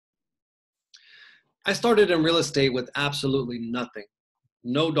I started in real estate with absolutely nothing,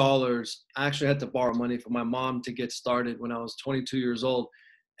 no dollars. I actually had to borrow money from my mom to get started when I was 22 years old.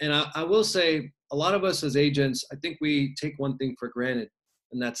 And I will say, a lot of us as agents, I think we take one thing for granted,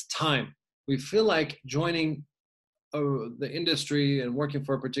 and that's time. We feel like joining the industry and working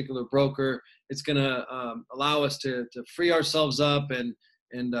for a particular broker, it's going to allow us to free ourselves up and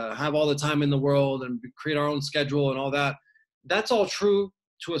have all the time in the world and create our own schedule and all that. That's all true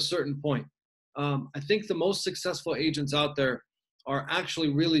to a certain point. I think the most successful agents out there are actually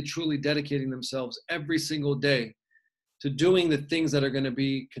really truly dedicating themselves every single day to doing the things that are going to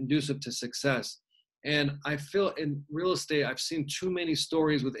be conducive to success. And I feel in real estate, I've seen too many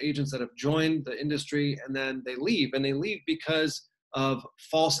stories with agents that have joined the industry and then they leave. And they leave because of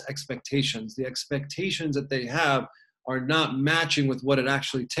false expectations. The expectations that they have are not matching with what it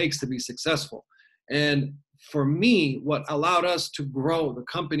actually takes to be successful. And for me, what allowed us to grow the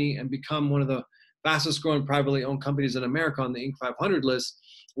company and become one of the fastest growing privately owned companies in America on the Inc. 500 list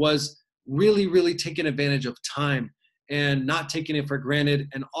was really, really taking advantage of time and not taking it for granted,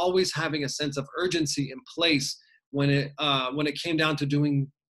 and always having a sense of urgency in place when it came down to doing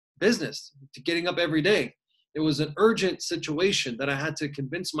business, to getting up every day. It was an urgent situation that I had to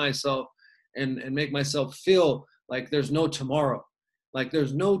convince myself and make myself feel like there's no tomorrow. Like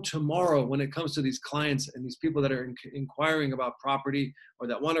there's no tomorrow when it comes to these clients and these people that are inquiring about property or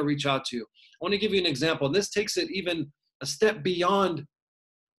that want to reach out to you. I want to give you an example. And this takes it even a step beyond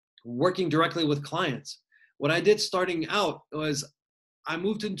working directly with clients. What I did starting out was I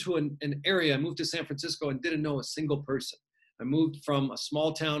moved into an area, I moved to San Francisco and didn't know a single person. I moved from a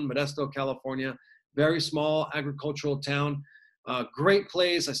small town, Modesto, California, very small agricultural town, great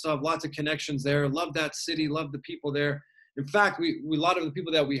place. I still have lots of connections there. Love that city, love the people there. In fact, a lot of the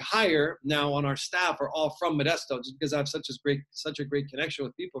people that we hire now on our staff are all from Modesto, just because I have such a great connection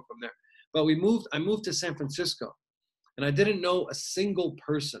with people from there. But I moved to San Francisco and I didn't know a single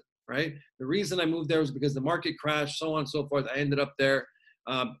person. Right? The reason I moved there was because the market crashed, so on and so forth. I ended up there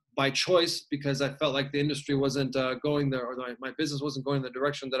by choice because I felt like the industry wasn't going there, or my business wasn't going in the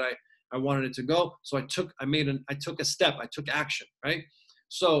direction that I wanted it to go. So I took a step, I took action, right?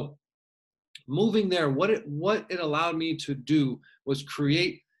 So moving there, what it allowed me to do was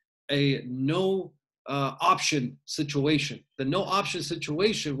create a no option situation. The no option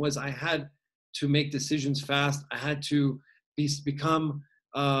situation was I had to make decisions fast. I had to become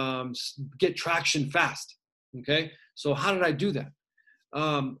get traction fast. Okay. So how did I do that?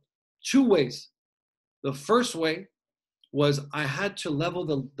 Two ways. The first way was I had to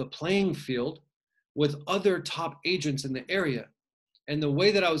level the playing field with other top agents in the area. And the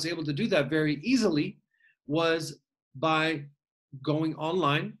way that I was able to do that very easily was by going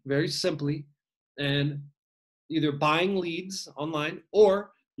online very simply and either buying leads online,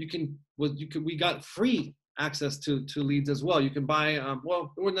 or we got free access to leads as well. You can buy,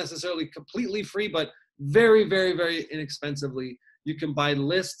 well, they weren't necessarily completely free, but very, very, very inexpensively. You can buy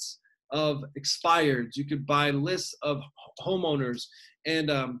lists of expireds. You could buy lists of homeowners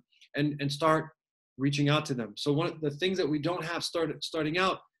and start reaching out to them. So one of the things that we don't have starting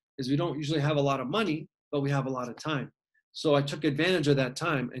out is we don't usually have a lot of money, but we have a lot of time. So I took advantage of that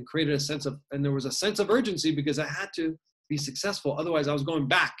time and created and there was a sense of urgency because I had to be successful. Otherwise I was going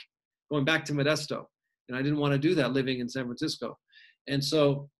back to Modesto. And I didn't want to do that living in San Francisco. And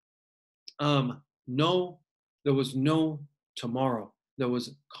so, there was no tomorrow. There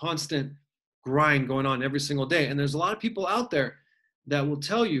was constant grind going on every single day. And there's a lot of people out there that will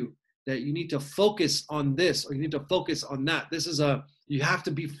tell you that you need to focus on this or you need to focus on that. You have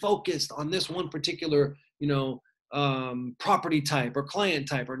to be focused on this one particular, property type or client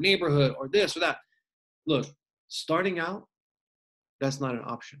type or neighborhood or this or that. Look, starting out, that's not an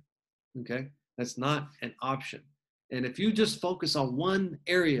option. Okay. That's not an option. And if you just focus on one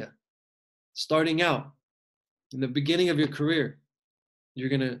area starting out in the beginning of your career, you're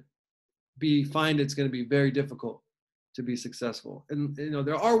going to find it's going to be very difficult to be successful. And,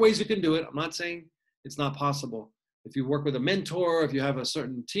 there are ways you can do it. I'm not saying it's not possible. If you work with a mentor, if you have a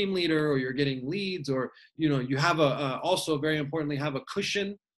certain team leader, or you're getting leads, or, you have also very importantly, have a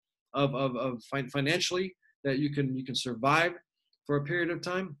cushion of financially that you can survive for a period of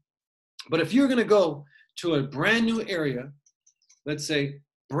time. But if you're going to go to a brand new area, let's say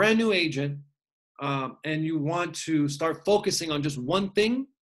brand new agent, and you want to start focusing on just one thing,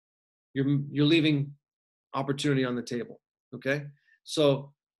 you're leaving opportunity on the table. Okay.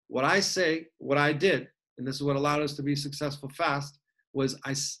 So what I did, and this is what allowed us to be successful fast, was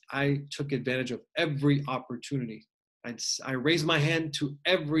I took advantage of every opportunity. I raised my hand to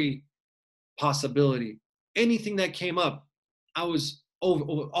every possibility. Anything that came up, I was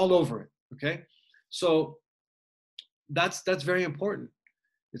all over it. Okay. So that's very important.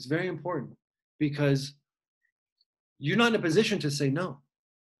 It's very important because you're not in a position to say no.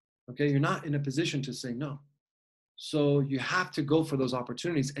 Okay, you're not in a position to say no. So you have to go for those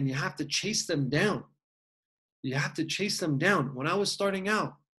opportunities and you have to chase them down. You have to chase them down. When I was starting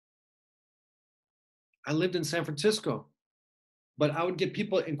out, I lived in San Francisco, but I would get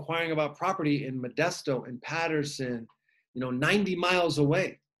people inquiring about property in Modesto and Patterson, 90 miles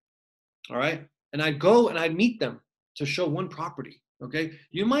away. All right. And I'd go and I'd meet them to show one property. Okay.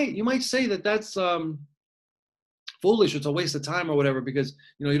 You might say that that's foolish. It's a waste of time or whatever, because,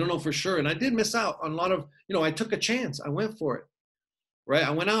 you don't know for sure. And I did miss out on a lot of, I took a chance. I went for it. Right. I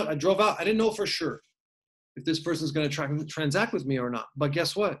went out, I drove out. I didn't know for sure if this person's going to transact with me or not. But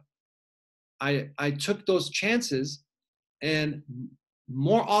guess what? I took those chances, and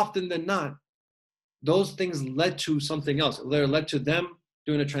more often than not, those things led to something else. Whether it led to them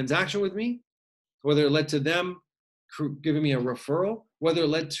doing a transaction with me, whether it led to them giving me a referral, whether it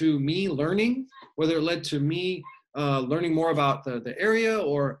led to me learning, whether it led to me learning more about the area,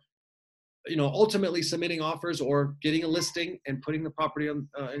 or ultimately submitting offers or getting a listing and putting the property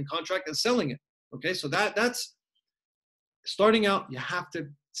in contract and selling it. Okay, so that's starting out. You have to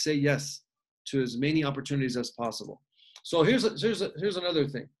say yes to as many opportunities as possible. So here's another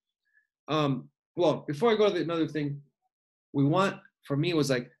thing. Well, before I go to another thing, for me, was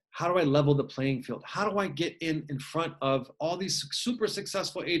like, how do I level the playing field? How do I get in front of all these super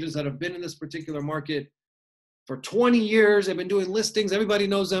successful agents that have been in this particular market for 20 years? They've been doing listings. Everybody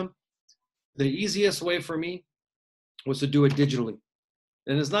knows them. The easiest way for me was to do it digitally.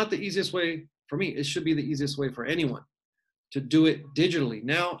 And it's not the easiest way for me. It should be the easiest way for anyone to do it digitally.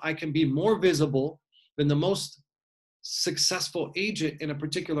 Now I can be more visible than the most successful agent in a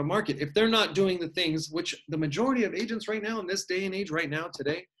particular market. If they're not doing the things which the majority of agents right now in this day and age, right now,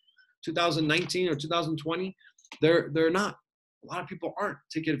 today, 2019 or 2020, they're not. A lot of people aren't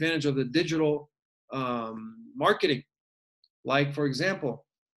taking advantage of the digital marketing. Like, for example,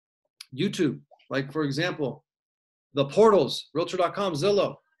 YouTube. Like, for example, the portals, Realtor.com,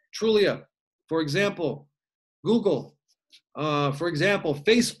 Zillow, Trulia, for example, Google, for example,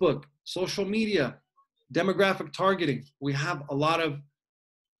 Facebook, social media, demographic targeting. We have a lot of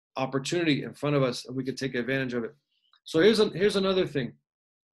opportunity in front of us, and we can take advantage of it. So here's another thing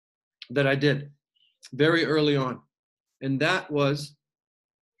that I did very early on, and that was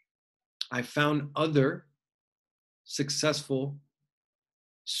I found other successful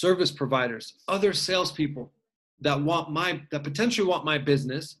service providers, other salespeople that potentially want my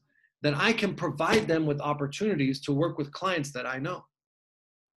business, that I can provide them with opportunities to work with clients that I know.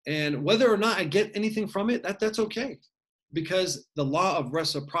 And whether or not I get anything from it, that's okay. Because the law of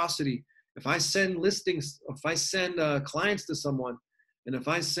reciprocity, if I send listings, if I send clients to someone, and if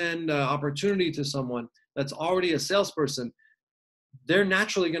I send opportunity to someone that's already a salesperson, they're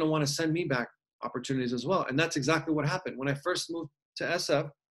naturally going to want to send me back opportunities as well. And that's exactly what happened. When I first moved to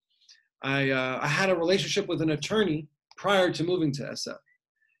SF, I had a relationship with an attorney prior to moving to SF.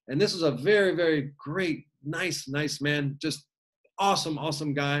 And this was a very, very great, nice man, just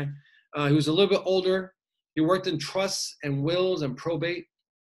awesome guy. He was a little bit older. He worked in trusts and wills and probate.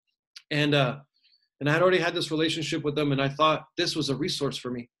 And I had already had this relationship with them, and I thought this was a resource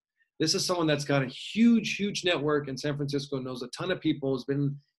for me. This is someone that's got a huge network in San Francisco, knows a ton of people,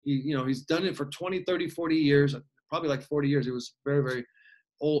 he's done it for 20, 30, 40 years, probably like 40 years. He was very, very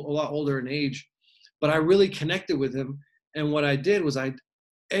old, a lot older in age. But I really connected with him. And what I did was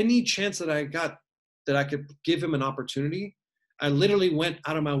any chance that I got that I could give him an opportunity, I literally went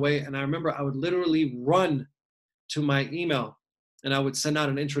out of my way. And I remember I would literally run to my email and I would send out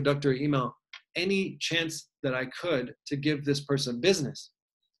an introductory email, any chance that I could, to give this person business.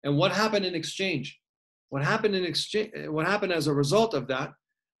 And what happened in exchange? What happened as a result of that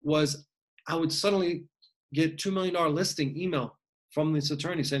was I would suddenly get $2 million listing email from this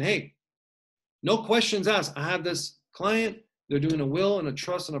attorney saying, hey, no questions asked. I have this client. They're doing a will and a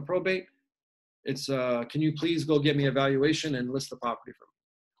trust and a probate. It's can you please go get me a valuation and list the property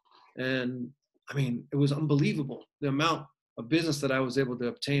for me? And I mean, it was unbelievable, the amount of business that I was able to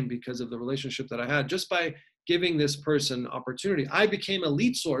obtain because of the relationship that I had just by giving this person opportunity. I became a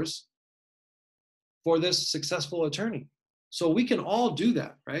lead source for this successful attorney. So we can all do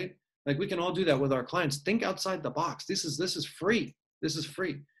that, right? Like, we can all do that with our clients. Think outside the box. This is free. This is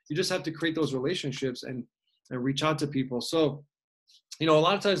free. You just have to create those relationships and reach out to people. So, a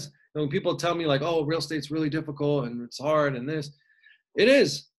lot of times when people tell me like, oh, real estate's really difficult and it's hard and this, it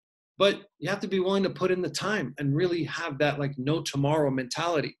is. But you have to be willing to put in the time and really have that like no tomorrow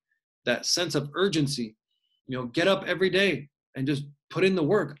mentality, that sense of urgency. Get up every day and just put in the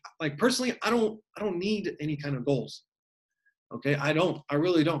work. Like personally, I don't need any kind of goals. Okay. I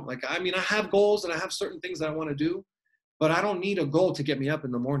really don't. Like, I mean, I have goals and I have certain things that I want to do, but I don't need a goal to get me up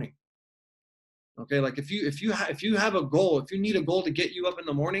in the morning. Okay. Like if you have a goal, if you need a goal to get you up in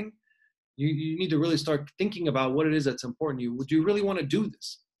the morning, you need to really start thinking about what it is that's important to you. Would you really want to do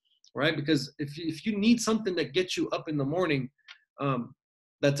this? Right? Because if you need something that gets you up in the morning,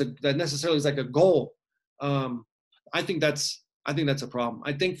 that necessarily is like a goal. I think that's a problem.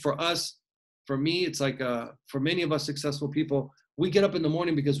 I think for me, it's like for many of us successful people, we get up in the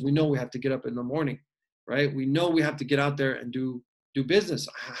morning because we know we have to get up in the morning, right? We know we have to get out there and do business.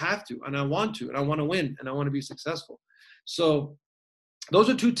 I have to, and I want to, and I want to win, and I want to be successful. So those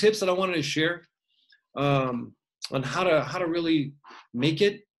are 2 tips that I wanted to share on how to really make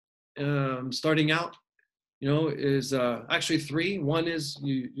it starting out. Is actually 3. One is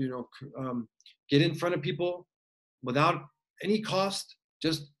get in front of people without any cost.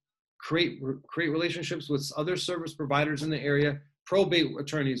 Just create relationships with other service providers in the area, probate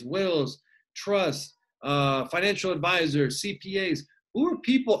attorneys, wills, trusts, financial advisors, CPAs. Who are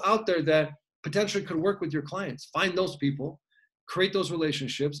people out there that potentially could work with your clients? Find those people, create those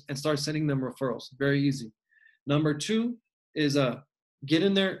relationships, and start sending them referrals. Very easy. Number 2 is get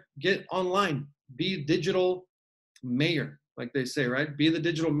in there, get online, be digital mayor, like they say, right? Be the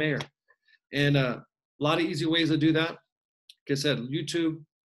digital mayor. And a lot of easy ways to do that. Like I said, YouTube,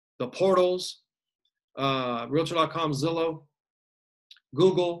 the portals, Realtor.com, Zillow,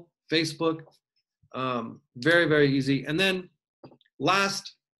 Google, Facebook. Very, very easy. And then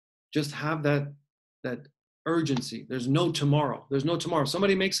last, just have that urgency. There's no tomorrow.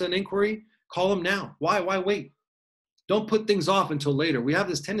 Somebody makes an inquiry, call them now. Why wait? Don't put things off until later. We have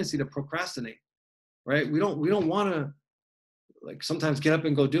this tendency to procrastinate, right? We don't want to, like, sometimes get up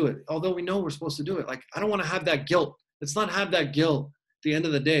and go do it, although we know we're supposed to do it. Like, I don't want to have that guilt. Let's not have that guilt at the end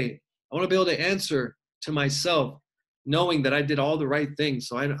of the day. I want to be able to answer to myself, knowing that I did all the right things,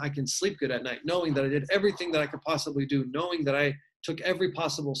 so I can sleep good at night, knowing that I did everything that I could possibly do, knowing that I took every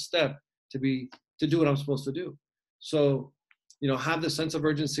possible step to do what I'm supposed to do. So, have this sense of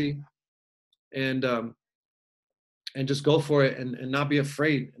urgency, and just go for it, and not be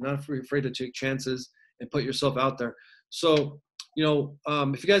afraid, to take chances and put yourself out there. So,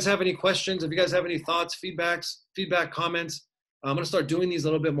 if you guys have any questions, if you guys have any thoughts, feedback, comments, I'm going to start doing these a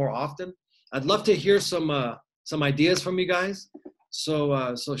little bit more often. I'd love to hear some ideas from you guys.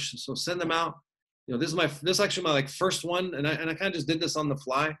 So send them out. This is actually my first one, and I kind of just did this on the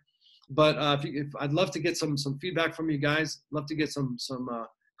fly. But if I'd love to get some feedback from you guys. Love to get some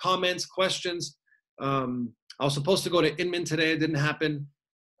comments, questions. I was supposed to go to Inman today. It didn't happen.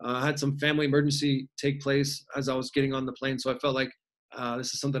 I had some family emergency take place as I was getting on the plane. So I felt like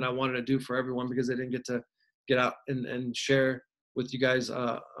this is something I wanted to do for everyone, because I didn't get out and share with you guys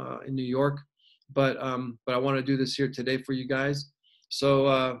in New York. But I want to do this here today for you guys.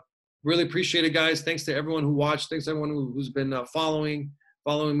 So really appreciate it, guys. Thanks to everyone who watched. Thanks to everyone who's been following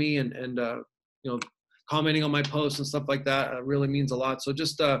me and commenting on my posts and stuff like that. It really means a lot. So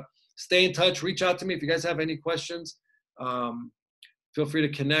just stay in touch. Reach out to me if you guys have any questions. Feel free to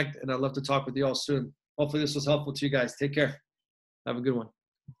connect, and I'd love to talk with you all soon. Hopefully this was helpful to you guys. Take care. Have a good one.